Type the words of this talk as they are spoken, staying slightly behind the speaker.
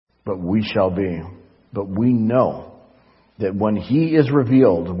but we shall be. But we know that when he is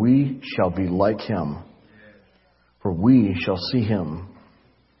revealed, we shall be like him, for we shall see him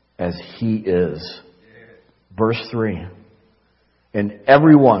as he is. Verse 3. And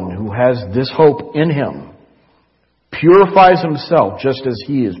everyone who has this hope in him purifies himself just as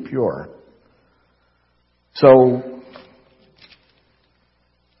he is pure. So,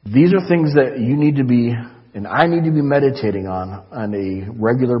 these are things that you need to be, and I need to be meditating on a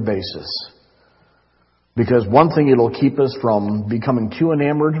regular basis. Because one thing, it'll keep us from becoming too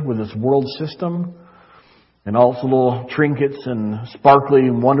enamored with this world system and all its little trinkets and sparkly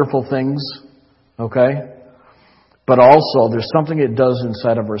and wonderful things. Okay? But also, there's something it does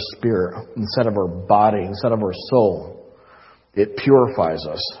inside of our spirit, inside of our body, inside of our soul. It purifies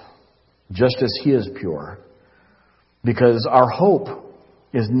us, just as he is pure. Because our hope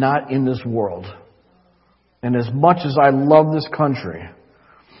is not in this world. And as much as I love this country,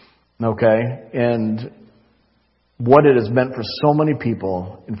 okay, and what it has meant for so many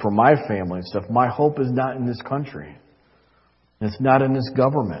people and for my family and stuff, my hope is not in this country. It's not in this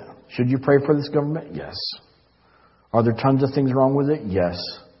government. Should you pray for this government? Yes. Are there tons of things wrong with it? Yes.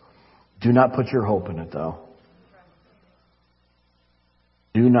 Do not put your hope in it, though.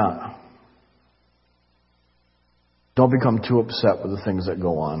 Do not. Don't become too upset with the things that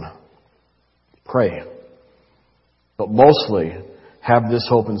go on. Pray. But mostly, have this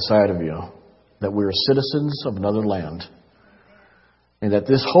hope inside of you, that we are citizens of another land. And that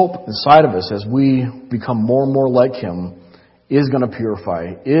this hope inside of us, as we become more and more like him, is going to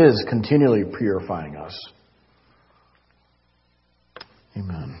purify, is continually purifying us.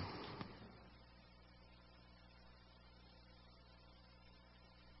 Amen.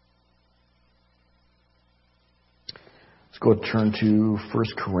 Let's go turn to 1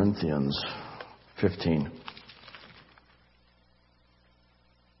 Corinthians 15.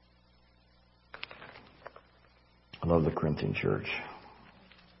 I love the Corinthian church.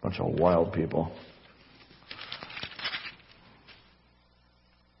 Bunch of wild people.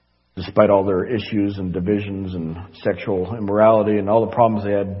 Despite all their issues and divisions and sexual immorality and all the problems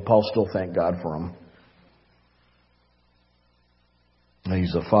they had, Paul still thanked God for them. And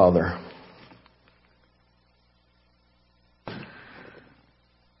he's a father.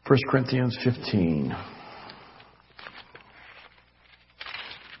 1 Corinthians 15.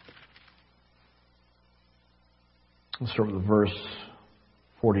 Let's start with verse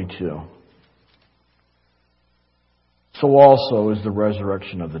 42. So also is the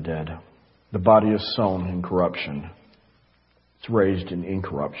resurrection of the dead. The body is sown in corruption. It's raised in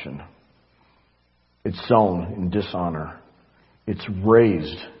incorruption. It's sown in dishonor. It's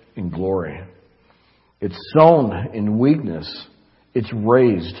raised in glory. It's sown in weakness. It's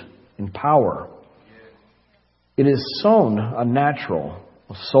raised in power. It is sown a natural,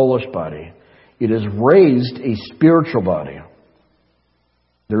 a soulish body. It is raised a spiritual body.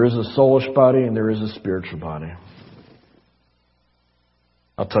 There is a soulish body and there is a spiritual body.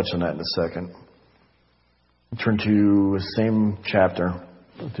 I'll touch on that in a second. Turn to the same chapter,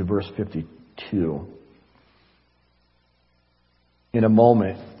 to verse 52. In a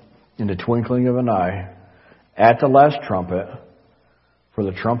moment, in the twinkling of an eye, at the last trumpet, for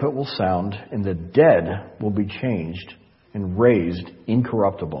the trumpet will sound, and the dead will be changed and raised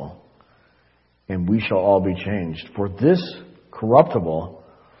incorruptible. And we shall all be changed. For this corruptible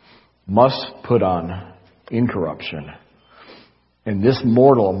must put on incorruption. And this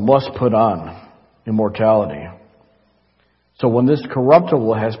mortal must put on immortality. So when this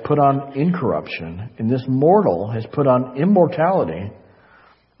corruptible has put on incorruption, and this mortal has put on immortality,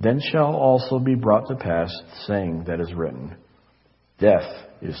 then shall also be brought to pass the saying that is written, death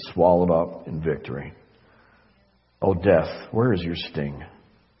is swallowed up in victory. O death, where is your sting?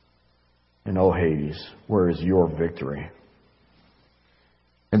 And O Hades, where is your victory?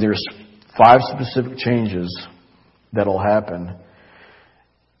 And there's 5 specific changes that'll happen.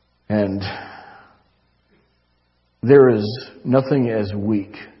 And there is nothing as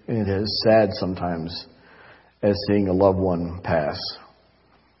weak and as sad sometimes as seeing a loved one pass.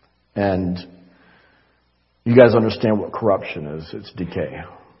 And you guys understand what corruption is. It's decay.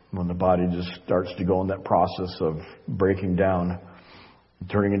 When the body just starts to go in that process of breaking down,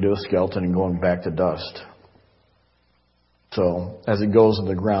 turning into a skeleton and going back to dust. So as it goes in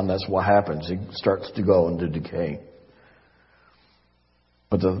the ground, that's what happens. It starts to go into decay.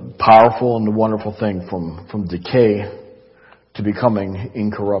 But the powerful and the wonderful thing from decay to becoming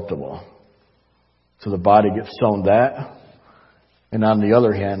incorruptible. So the body gets sown that. And on the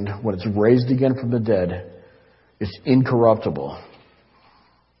other hand, when it's raised again from the dead, it's incorruptible.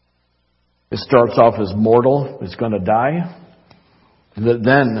 It starts off as mortal. It's going to die. that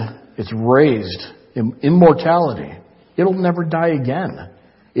then it's raised in immortality. It'll never die again.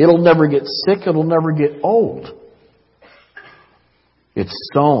 It'll never get sick. It'll never get old. It's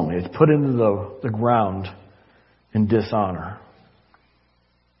sown. It's put into the ground in dishonor.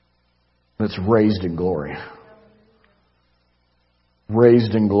 It's raised in glory.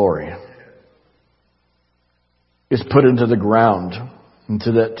 Raised in glory. It's put into the ground,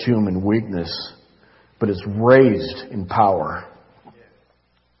 into that tomb in weakness, but it's raised in power.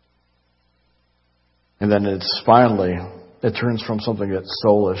 And then it's finally, it turns from something that's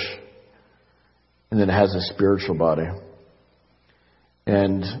soulish, and then it has a spiritual body.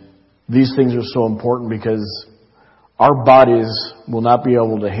 And these things are so important because our bodies will not be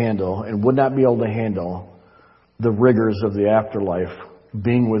able to handle and would not be able to handle the rigors of the afterlife,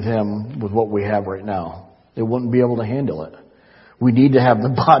 being with Him with what we have right now. It wouldn't be able to handle it. We need to have the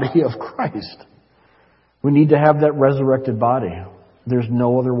body of Christ. We need to have that resurrected body. There's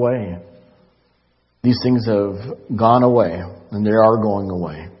no other way. These things have gone away, and they are going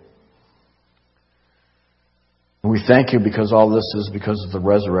away. And we thank You because all this is because of the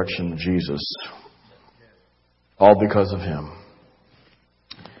resurrection of Jesus. All because of Him.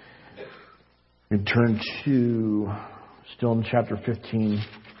 We turn to, still in chapter 15,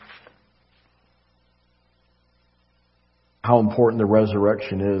 how important the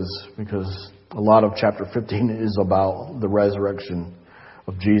resurrection is, because a lot of chapter 15 is about the resurrection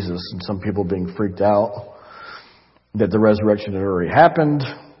of Jesus, and some people being freaked out that the resurrection had already happened.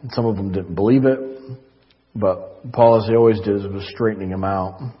 And some of them didn't believe it. But Paul, as he always did, was straightening them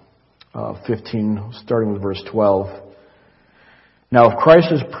out. 15, starting with verse 12. Now, if Christ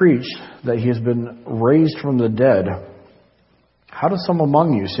has preached that He has been raised from the dead, how do some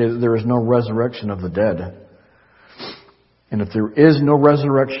among you say that there is no resurrection of the dead? And if there is no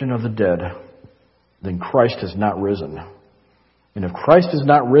resurrection of the dead, then Christ has not risen. And if Christ is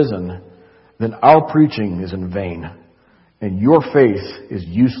not risen, then our preaching is in vain, and your faith is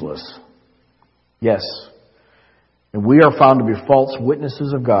useless. Yes, and we are found to be false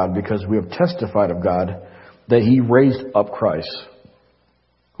witnesses of God, because we have testified of God that He raised up Christ,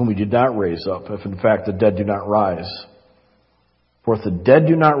 whom He did not raise up, if in fact the dead do not rise. For if the dead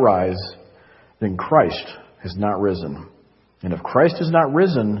do not rise, then Christ has not risen. And if Christ has not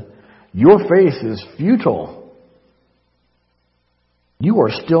risen, your faith is futile. You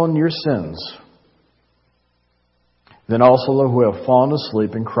are still in your sins. Then also those who have fallen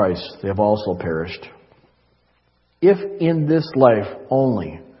asleep in Christ, they have also perished. If in this life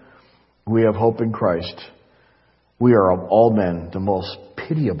only we have hope in Christ, we are of all men the most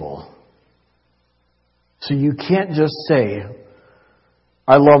pitiable. So you can't just say,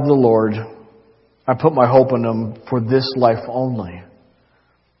 I love the Lord, I put my hope in Him for this life only.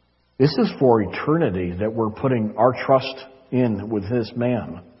 This is for eternity that we're putting our trust in with this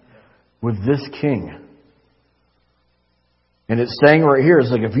man, with this King. And it's saying right here, it's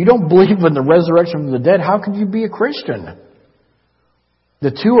like, if you don't believe in the resurrection from the dead, how can you be a Christian?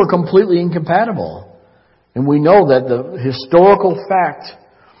 The two are completely incompatible. And we know that the historical fact,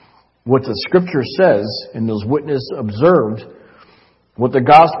 what the Scripture says, and those witnesses observed, what the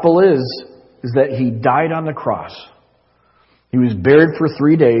gospel is that He died on the cross. He was buried for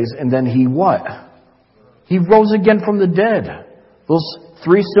 3 days, and then He what? He rose again from the dead. Those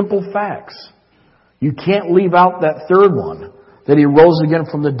three simple facts. You can't leave out that third one, that He rose again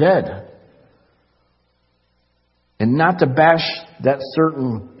from the dead. And not to bash that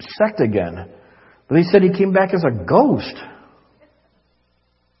certain sect again, but He said He came back as a ghost.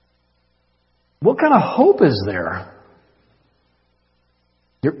 What kind of hope is there?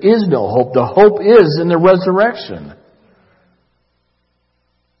 There is no hope. The hope is in the resurrection.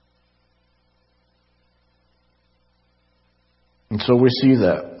 And so we see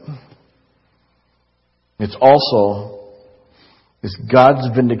that. It's God's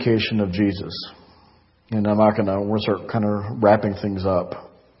vindication of Jesus. And we'll start kind of wrapping things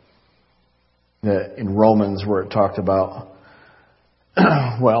up. That in Romans, where it talked about,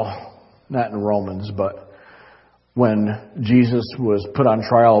 well, not in Romans, but when Jesus was put on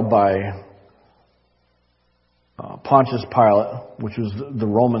trial by Pontius Pilate, which was the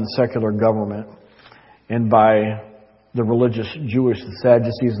Roman secular government, and by the religious Jewish, the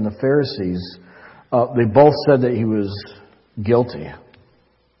Sadducees and the Pharisees, they both said that He was guilty.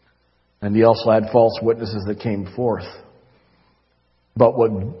 And they also had false witnesses that came forth. But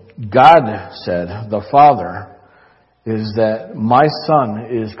what God said, the Father, is that my Son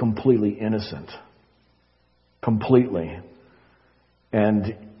is completely innocent. Completely.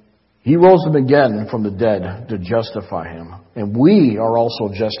 And He rose Him again from the dead to justify Him. And we are also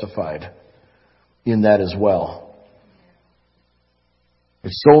justified in that as well.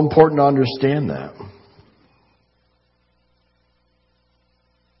 It's so important to understand that.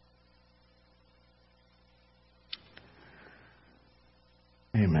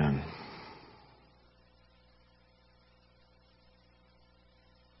 Amen.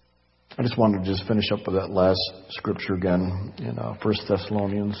 I just wanted to finish up with that last scripture again in 1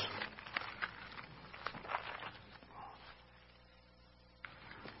 Thessalonians.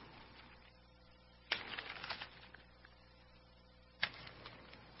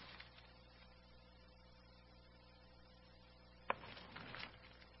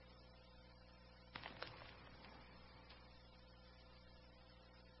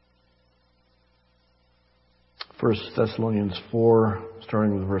 First Thessalonians 4,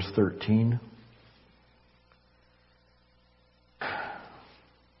 starting with verse 13.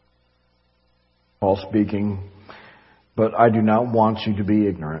 Paul speaking, "But I do not want you to be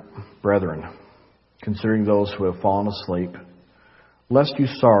ignorant, brethren, considering those who have fallen asleep, lest you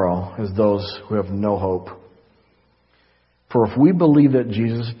sorrow as those who have no hope. For if we believe that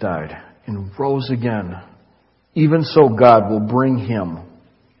Jesus died and rose again, even so God will bring him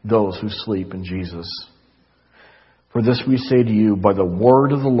those who sleep in Jesus. For this we say to you by the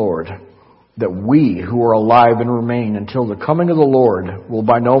word of the Lord, that we who are alive and remain until the coming of the Lord will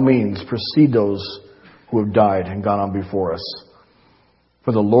by no means precede those who have died and gone on before us.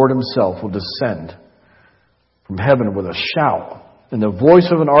 For the Lord himself will descend from heaven with a shout, and the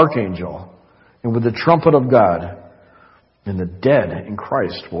voice of an archangel, and with the trumpet of God, and the dead in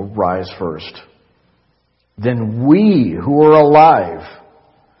Christ will rise first. Then we who are alive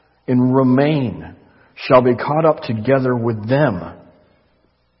and remain shall be caught up together with them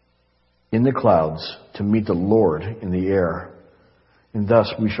in the clouds to meet the Lord in the air. And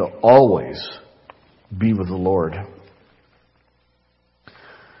thus we shall always be with the Lord."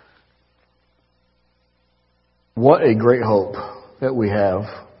 What a great hope that we have.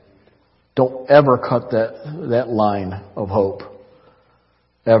 Don't ever cut that line of hope.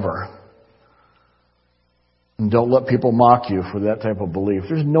 Ever. And don't let people mock you for that type of belief.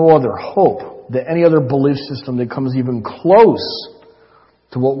 There's no other hope than any other belief system that comes even close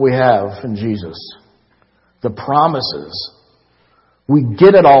to what we have in Jesus. The promises. We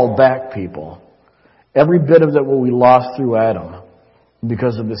get it all back, people. Every bit of that what we lost through Adam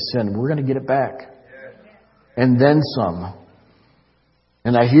because of the sin, we're going to get it back. And then some.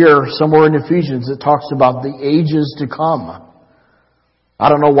 And I hear somewhere in Ephesians it talks about the ages to come. I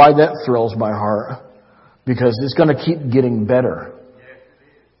don't know why that thrills my heart. Because it's going to keep getting better.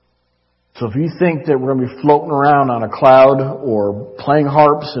 So if you think that we're going to be floating around on a cloud or playing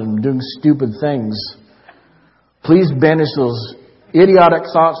harps and doing stupid things, please banish those idiotic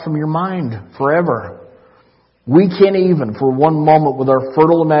thoughts from your mind forever. We can't even, for one moment with our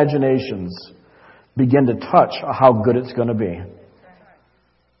fertile imaginations, begin to touch how good it's going to be.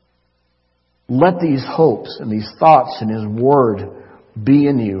 Let these hopes and these thoughts in His Word be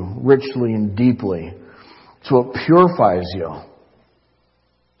in you richly and deeply. So it purifies you.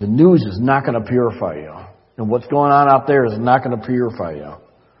 The news is not going to purify you. And what's going on out there is not going to purify you.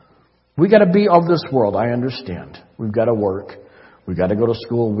 We got to be of this world, I understand. We've got to work. We've got to go to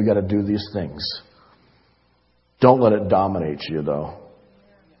school. We've got to do these things. Don't let it dominate you, though.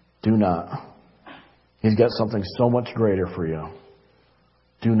 Do not. He's got something so much greater for you.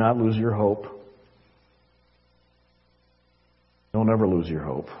 Do not lose your hope. Don't ever lose your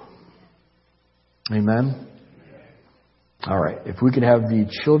hope. Amen? All right. If we could have the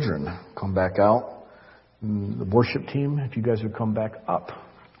children come back out, the worship team, if you guys would come back up.